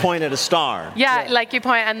that? You just point at a star. Yeah, like you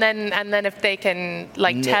point, and then if they can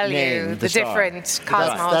tell you the different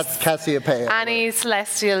cosmos, that's Cassiopeia. any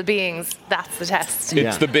celestial beings, that's the test.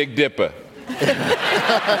 It's the Big Dipper.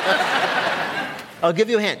 I'll give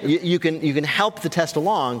you a hint. You can help the test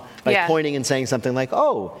along by pointing and saying something like,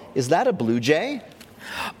 "Oh, is that a blue jay?"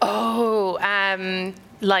 Oh,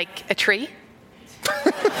 like a tree.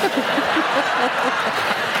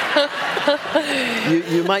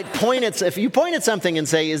 You might point at, if you point at something and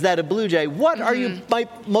say, "Is that a blue jay?" What are you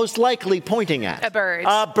most likely pointing at? A bird.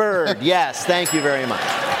 A bird. Yes, thank you very much.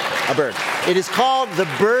 A bird. It is called the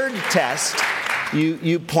bird test.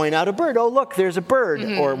 You point out a bird. Oh, look, there's a bird,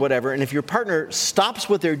 or whatever. And if your partner stops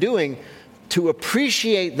what they're doing to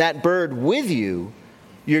appreciate that bird with you,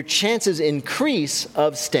 your chances increase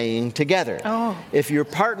of staying together. Oh. If your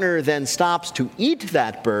partner then stops to eat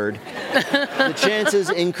that bird, the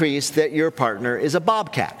chances increase that your partner is a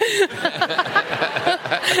bobcat.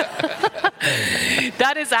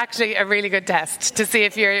 That is actually a really good test to see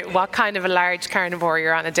if what kind of a large carnivore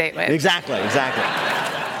you're on a date with. Exactly.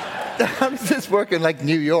 How does this work in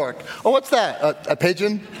New York? Oh, what's that? A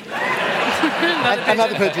pigeon?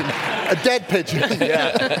 Another pigeon. A dead pigeon.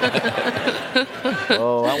 Yeah.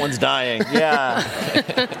 Oh, that one's dying. Yeah.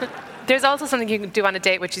 There's also something you can do on a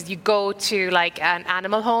date, which is you go to an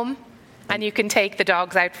animal home and you can take the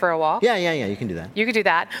dogs out for a walk. Yeah, you can do that. You could do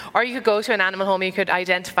that. Or you could go to an animal home and you could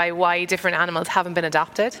identify why different animals haven't been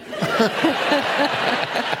adopted.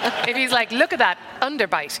 If he's like, look at that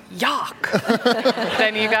underbite, yuck,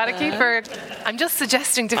 then you got to keep her. I'm just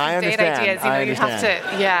suggesting different date ideas. You have to,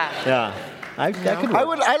 Yeah. That could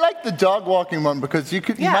work. I like the dog walking one because you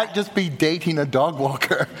might just be dating a dog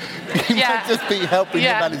walker. You might just be helping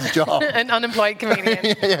him at his job. An unemployed comedian.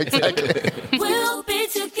 Yeah, exactly. We'll be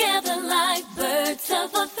together like birds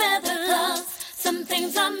of a feather. Plus, some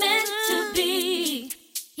things are meant to be.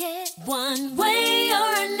 Yeah. One way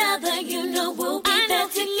or another, we'll be there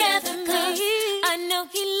together. 'Cause I know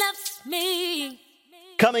he loves me.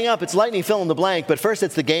 Coming up, it's Lightning Fill in the Blank, but first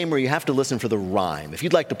it's the game where you have to listen for the rhyme. If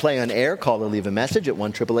you'd like to play on air, call or leave a message at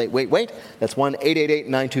 1-888-WAIT-WAIT. That's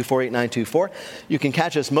 1-888-924-8924. You can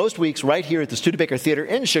catch us most weeks right here at the Studebaker Theater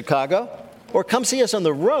in Chicago, or come see us on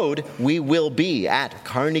the road. We will be at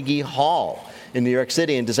Carnegie Hall in New York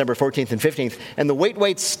City in December 14th and 15th. And the Wait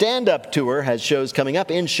Wait stand-up tour has shows coming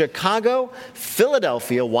up in Chicago,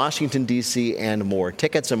 Philadelphia, Washington, D.C., and more.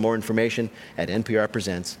 Tickets and more information at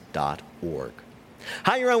nprpresents.org.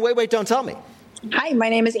 Hi, you're on Wait, Wait, Don't Tell Me. Hi, my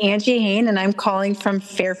name is Angie Hain, and I'm calling from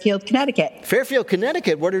Fairfield, Connecticut. Fairfield,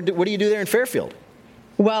 Connecticut? What do you do there in Fairfield?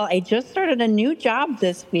 Well, I just started a new job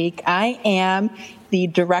this week. I am the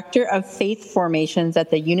Director of Faith Formations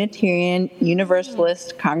at the Unitarian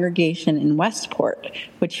Universalist Congregation in Westport,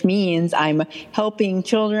 which means I'm helping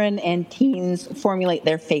children and teens formulate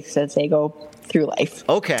their faiths as they go through life.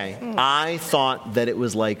 Okay. I thought that it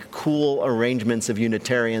was like cool arrangements of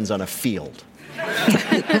Unitarians on a field.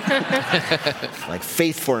 Like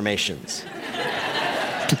faith formations.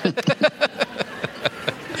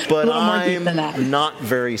 But I'm not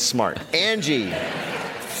very smart. Angie,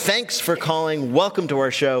 thanks for calling. Welcome to our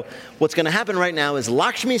show. What's going to happen right now is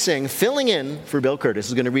Lakshmi Singh, filling in for Bill Curtis,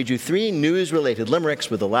 is going to read you 3 news-related limericks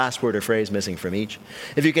with the last word or phrase missing from each.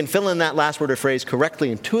 If you can fill in that last word or phrase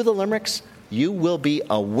correctly in 2 of the limericks, you will be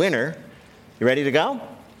a winner. You ready to go?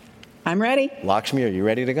 I'm ready. Lakshmi, are you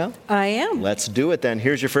ready to go? I am. Let's do it then.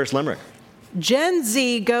 Here's your first limerick. Gen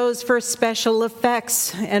Z goes for special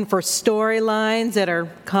effects and for storylines that are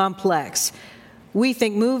complex. We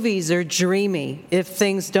think movies are dreamy if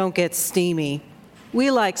things don't get steamy.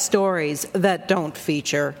 We like stories that don't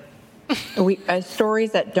feature.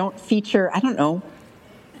 Stories that don't feature, I don't know,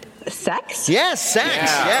 sex? Yes, sex,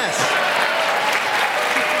 yes.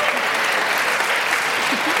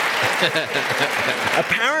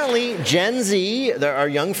 Apparently, Gen Z, our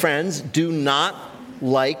young friends, do not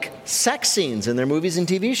like sex scenes in their movies and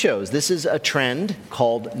TV shows. This is a trend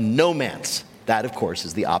called nomance. That, of course,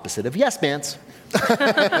 is the opposite of yes-mance.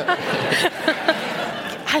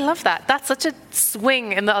 I love that. That's such a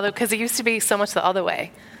swing in the other, because it used to be so much the other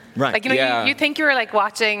way. Right. Like, you think you were like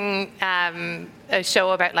watching a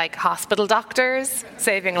show about like hospital doctors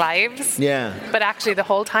saving lives. Yeah. But actually the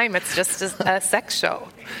whole time it's just a sex show.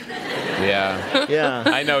 Yeah. Yeah.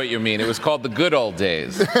 I know what you mean. It was called the good old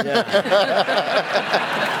days. Yeah.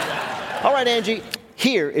 All right, Angie,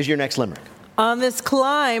 here is your next limerick. On this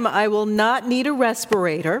climb, I will not need a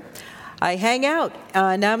respirator. I hang out,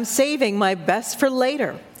 and I'm saving my best for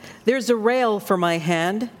later. There's a rail for my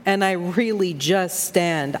hand, and I really just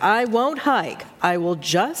stand. I won't hike. I will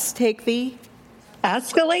just take the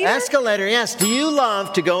escalator? Escalator, yes. Do you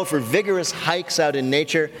love to go for vigorous hikes out in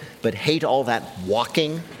nature, but hate all that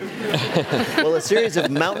walking? Well, a series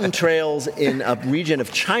of mountain trails in a region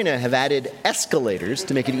of China have added escalators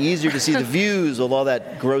to make it easier to see the views with all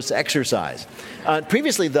that gross exercise.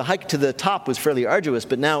 Previously, the hike to the top was fairly arduous,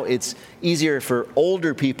 but now it's easier for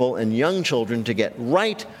older people and young children to get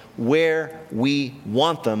right where we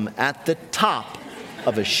want them, at the top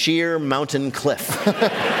of a sheer mountain cliff.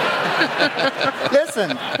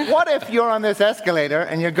 Listen, what if you're on this escalator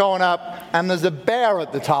and you're going up and there's a bear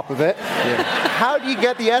at the top of it? Yeah. How do you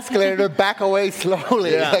get the escalator to back away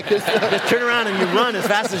slowly? Yeah. Just turn around and you run as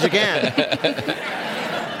fast as you can.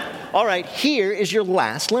 All right, here is your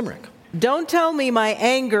last limerick. Don't tell me my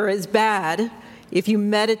anger is bad. If you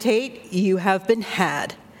meditate, you have been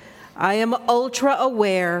had. I am ultra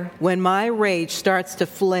aware when my rage starts to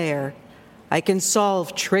flare. I can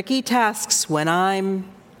solve tricky tasks when I'm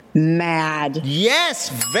mad. Yes,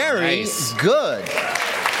 very good.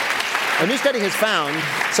 A new study has found,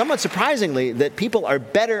 somewhat surprisingly, that people are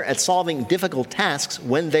better at solving difficult tasks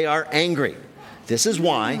when they are angry. This is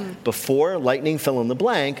why, before lightning fill in the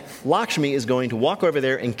blank, Lakshmi is going to walk over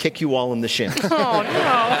there and kick you all in the shin. Oh,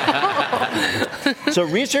 no. So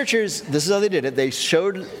researchers, this is how they did it. They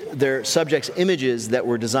showed their subjects images that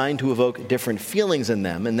were designed to evoke different feelings in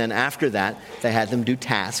them. And then after that, they had them do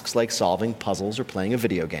tasks like solving puzzles or playing a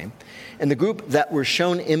video game. And the group that were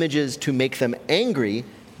shown images to make them angry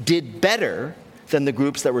did better than the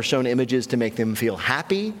groups that were shown images to make them feel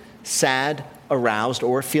happy, sad, aroused,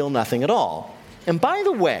 or feel nothing at all. And by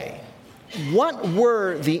the way, what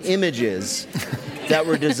were the images that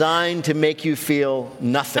were designed to make you feel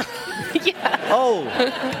nothing? Yeah. Oh,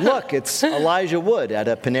 look, it's Elijah Wood at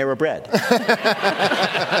a Panera Bread.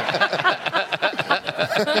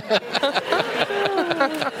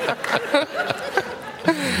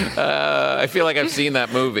 I feel like I've seen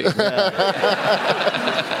that movie.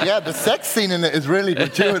 Yeah, the sex scene in it is really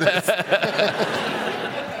gratuitous.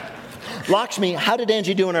 Lakshmi, how did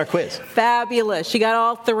Angie do in our quiz? fabulous. She got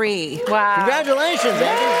all 3. Wow. Congratulations, Angie.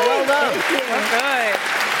 Well done. Thank you. Good.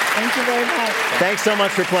 Thank you very much. Thanks so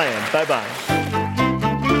much for playing. Bye-bye.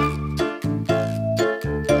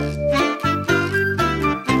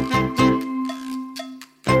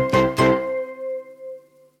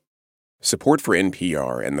 Support for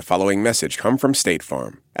NPR and the following message come from State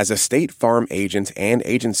Farm. As a State Farm agent and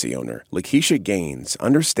agency owner, Lakeisha Gaines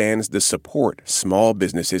understands the support small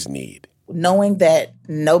businesses need. Knowing that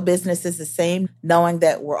no business is the same, knowing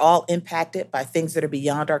that we're all impacted by things that are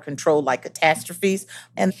beyond our control, like catastrophes,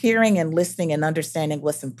 and hearing and listening and understanding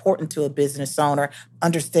what's important to a business owner,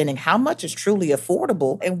 understanding how much is truly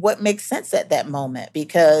affordable and what makes sense at that moment.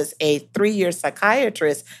 Because a 3-year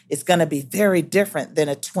psychiatrist is going to be very different than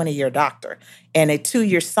a 20-year doctor. And a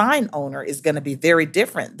 2-year sign owner is going to be very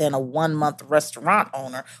different than a 1-month restaurant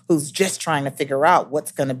owner who's just trying to figure out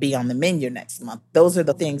what's going to be on the menu next month. Those are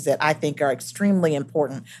the things that I think are extremely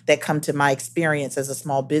important that come to my experience as a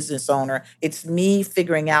small business owner. It's me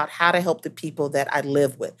figuring out how to help the people that I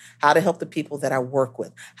live with, how to help the people that I work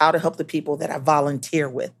with, how to help the people that I volunteer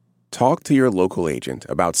with. Talk to your local agent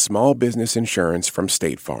about small business insurance from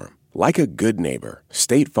State Farm. Like a good neighbor,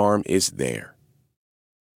 State Farm is there.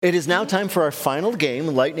 It is now time for our final game,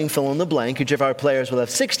 Lightning Fill in the Blank. Each of our players will have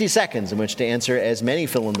 60 seconds in which to answer as many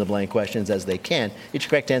fill in the blank questions as they can. Each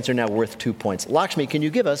correct answer now worth 2 points. Lakshmi, can you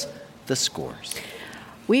give us the scores?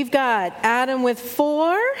 We've got Adam with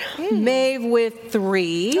 4, Maeve with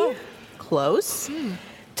 3. Close.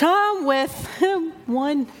 Tom with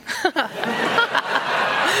 1.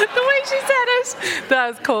 The way she said it, that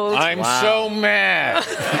was cold. I'm so mad.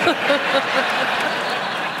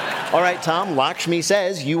 All right, Tom, Lakshmi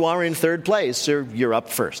says you are in third place, so you're up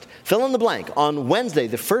first. Fill in the blank. On Wednesday,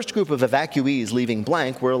 the first group of evacuees leaving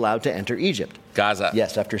blank were allowed to enter Egypt. Gaza.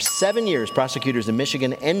 Yes, after 7 years, prosecutors in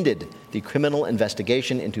Michigan ended the criminal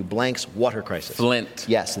investigation into blank's water crisis. Flint.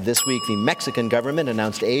 Yes, this week the Mexican government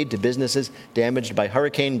announced aid to businesses damaged by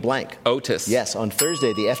Hurricane blank. Otis. Yes, on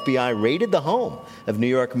Thursday, the FBI raided the home of New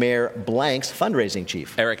York Mayor blank's fundraising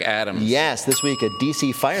chief. Eric Adams. Yes, this week a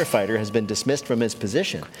D.C. firefighter has been dismissed from his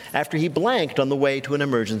position after he blanked on the way to an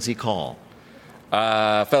emergency call.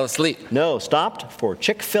 Fell asleep. No, stopped for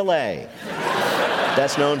Chick-fil-A.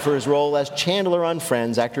 Best known for his role as Chandler on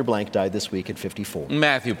Friends, actor blank died this week at 54.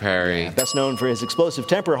 Matthew Perry. Best known for his explosive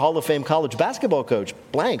temper, Hall of Fame college basketball coach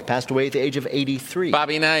blank passed away at the age of 83.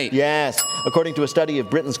 Bobby Knight. Yes. According to a study of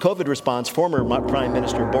Britain's COVID response, former Prime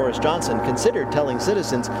Minister Boris Johnson considered telling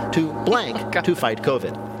citizens to blank to fight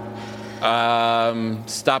COVID.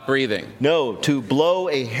 Stop breathing. No, to blow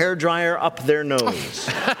a hairdryer up their nose.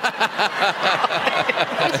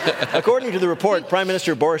 According to the report, Prime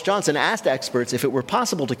Minister Boris Johnson asked experts if it were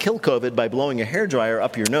possible to kill COVID by blowing a hairdryer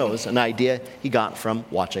up your nose, an idea he got from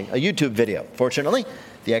watching a YouTube video. Fortunately,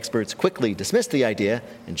 the experts quickly dismissed the idea,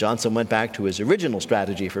 and Johnson went back to his original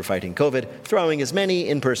strategy for fighting COVID, throwing as many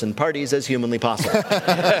in-person parties as humanly possible.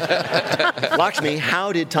 Lakshmi,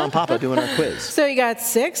 how did Tom Papa do in our quiz? So he got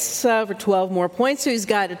 6 for 12 more points, so he's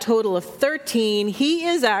got a total of 13. He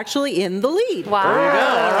is actually in the lead. Wow. There you go.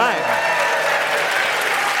 All right.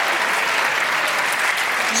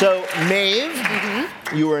 So, Maeve,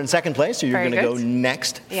 you were in second place, so you're going to go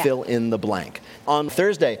next. Yeah. Fill in the blank. On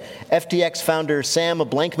Thursday, FTX founder Sam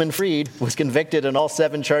Blankman-Fried was convicted on all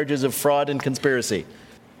 7 charges of fraud and conspiracy.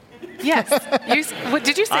 Yes. What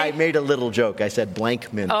did you say? I made a little joke. I said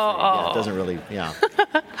Blankman-Fried. Yeah, it doesn't really,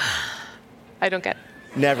 I don't get it.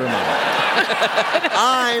 Never mind.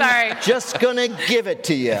 I'm just going to give it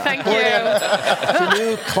to you. Thank you. To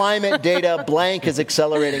new climate data, blank is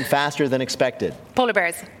accelerating faster than expected. Polar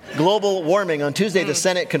bears. Global warming. On Tuesday, the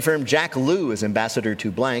Senate confirmed Jack Lew as ambassador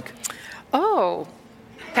to blank. Oh,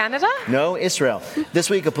 Canada? No, Israel. This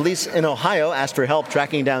week, a police in Ohio asked for help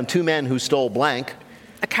tracking down 2 men who stole blank.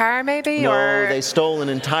 A car, maybe? No, they stole an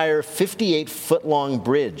entire 58-foot-long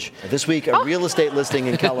bridge. This week, a real estate listing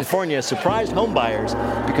in California surprised home buyers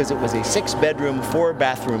because it was a 6-bedroom,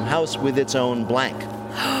 4-bathroom house with its own blank.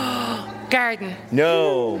 Garden.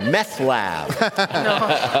 No, meth lab.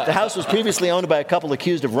 The house was previously owned by a couple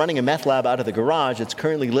accused of running a meth lab out of the garage. It's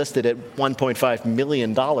currently listed at $1.5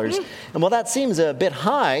 million. And while that seems a bit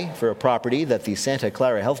high for a property that the Santa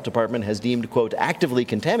Clara Health Department has deemed, quote, actively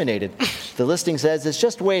contaminated, the listing says it's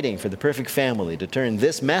just waiting for the perfect family to turn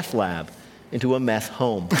this meth lab into a meth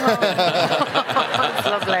home. That's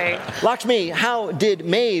lovely. Lakshmi, how did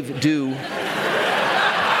Maeve do?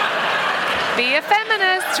 Be a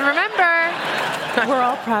feminist, remember. We're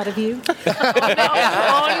all proud of you.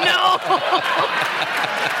 Oh, no.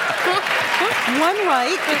 One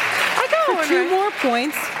right. I got For one 2 right. more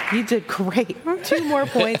points. You did great. 2 more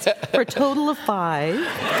points for a total of 5.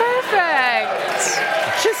 Perfect.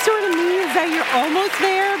 Just sort of means that you're almost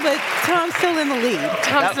there, but Tom's still in the lead.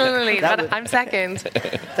 Tom's still in the lead, but I'm second.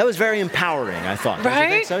 That was very empowering, I thought. Don't you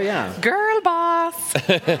think Right? so, yeah. Girl boss.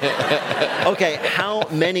 Okay, how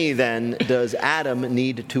many then does Adam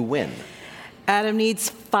need to win? Adam needs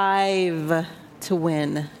 5 to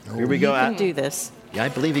win. Here we go, You can Adam. do this. Yeah, I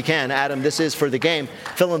believe you can. Adam, this is for the game.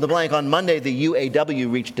 Fill in the blank. On Monday, the UAW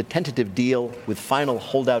reached a tentative deal with final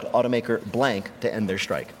holdout automaker blank to end their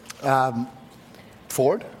strike.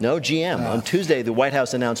 Ford? No, GM. On Tuesday, the White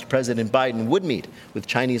House announced President Biden would meet with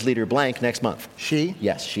Chinese leader blank next month. Xi?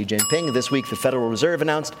 Yes, Xi Jinping. This week, the Federal Reserve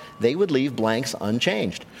announced they would leave blanks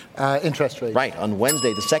unchanged. Interest rate. Right. On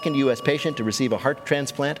Wednesday, the second U.S. patient to receive a heart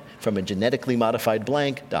transplant from a genetically modified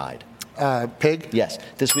blank died. Pig? Yes.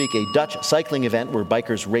 This week, a Dutch cycling event where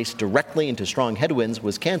bikers raced directly into strong headwinds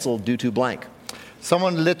was canceled due to blank.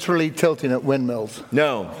 Someone literally tilting at windmills.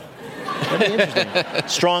 No. That'd be interesting.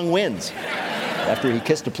 Strong winds. After he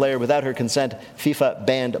kissed a player without her consent, FIFA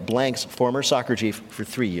banned blank's former soccer chief for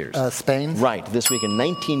 3 years. Spain? Right. This week, a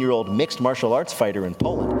 19-year-old mixed martial arts fighter in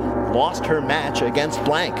Poland lost her match against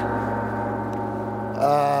blank?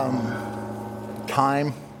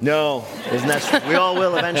 Time. No, isn't that? We all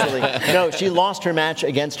will eventually. No, she lost her match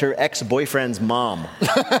against her ex-boyfriend's mom.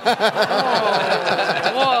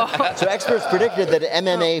 So experts predicted that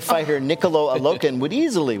MMA fighter Nicolo Alokin would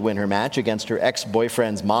easily win her match against her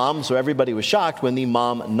ex-boyfriend's mom. So everybody was shocked when the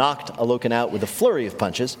mom knocked Alokin out with a flurry of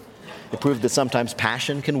punches. It proved that sometimes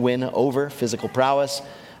passion can win over physical prowess.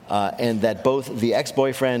 And that both the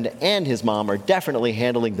ex-boyfriend and his mom are definitely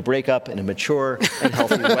handling the breakup in a mature and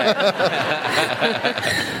healthy way.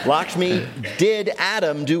 Lakshmi, did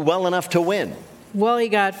Adam do well enough to win? Well, he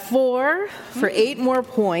got 4 for 8 more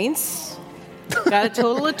points. Got a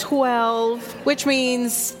total of 12, which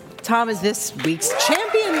means Tom is this week's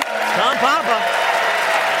champion. Tom Papa.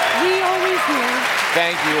 We always knew.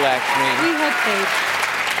 Thank you, Lakshmi. We had faith.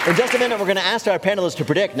 In just a minute, we're going to ask our panelists to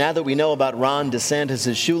predict, now that we know about Ron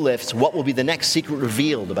DeSantis' shoe lifts, what will be the next secret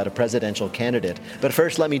revealed about a presidential candidate. But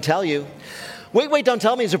first, let me tell you, Wait, Don't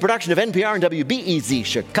Tell Me is a production of NPR and WBEZ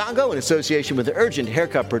Chicago in association with Urgent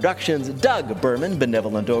Haircut Productions, Doug Berman,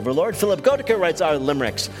 Benevolent Overlord. Philip Goedeke writes our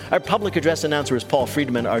limericks. Our public address announcer is Paul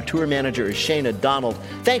Friedman. Our tour manager is Shayna Donald.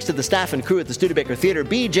 Thanks to the staff and crew at the Studebaker Theater.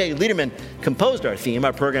 B.J. Liederman composed our theme.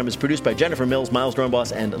 Our program is produced by Jennifer Mills, Miles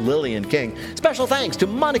Dornbos, and Lillian King. Special thanks to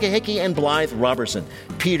Monica Hickey and Blythe Robertson.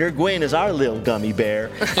 Peter Gwynn is our little gummy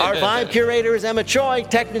bear. Our vibe curator is Emma Choi.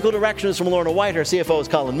 Technical direction is from Lorna White. Our CFO is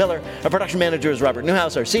Colin Miller. Our production manager is Robert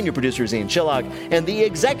Newhouse. Our senior producer is Ian Chillog. And the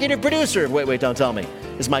executive producer of Wait, Don't Tell Me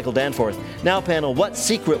is Michael Danforth. Now, panel, what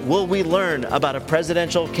secret will we learn about a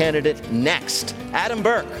presidential candidate next? Adam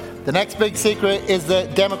Burke. The next big secret is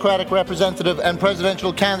that Democratic representative and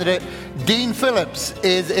presidential candidate Dean Phillips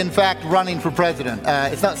is, in fact, running for president.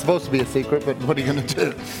 It's not supposed to be a secret, but what are you going to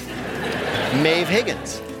do? Maeve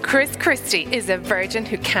Higgins. Chris Christie is a virgin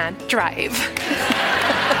who can't drive.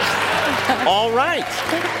 All right.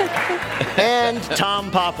 And Tom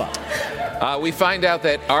Papa. We find out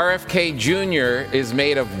that RFK Jr. is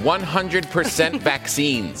made of 100%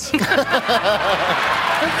 vaccines.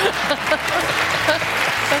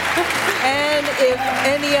 And if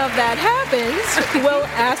any of that happens, we'll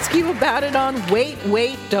ask you about it on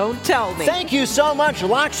Wait, Don't Tell Me. Thank you so much,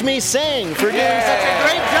 Lakshmi Singh, for doing such a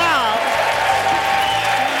great job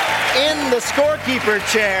in the scorekeeper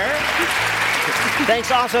chair.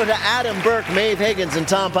 Thanks also to Adam Burke, Maeve Higgins, and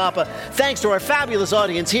Tom Papa. Thanks to our fabulous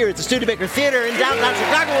audience here at the Studebaker Theater in downtown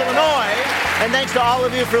Chicago, Illinois. And thanks to all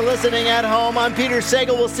of you for listening at home. I'm Peter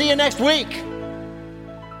Sagal. We'll see you next week.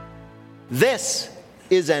 This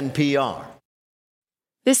is NPR.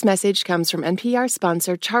 This message comes from NPR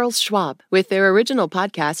sponsor Charles Schwab with their original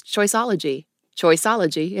podcast, Choiceology.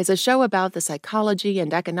 Choiceology is a show about the psychology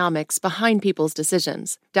and economics behind people's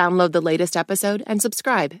decisions. Download the latest episode and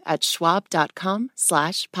subscribe at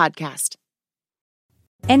schwab.com/podcast.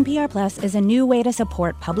 NPR Plus is a new way to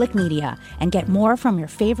support public media and get more from your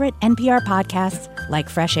favorite NPR podcasts like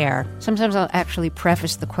Fresh Air. Sometimes I'll actually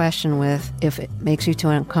preface the question with, if it makes you too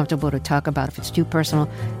uncomfortable to talk about, if it's too personal,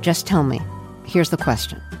 just tell me. Here's the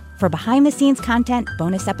question. For behind-the-scenes content,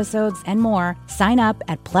 bonus episodes, and more, sign up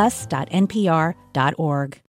at plus.npr.org.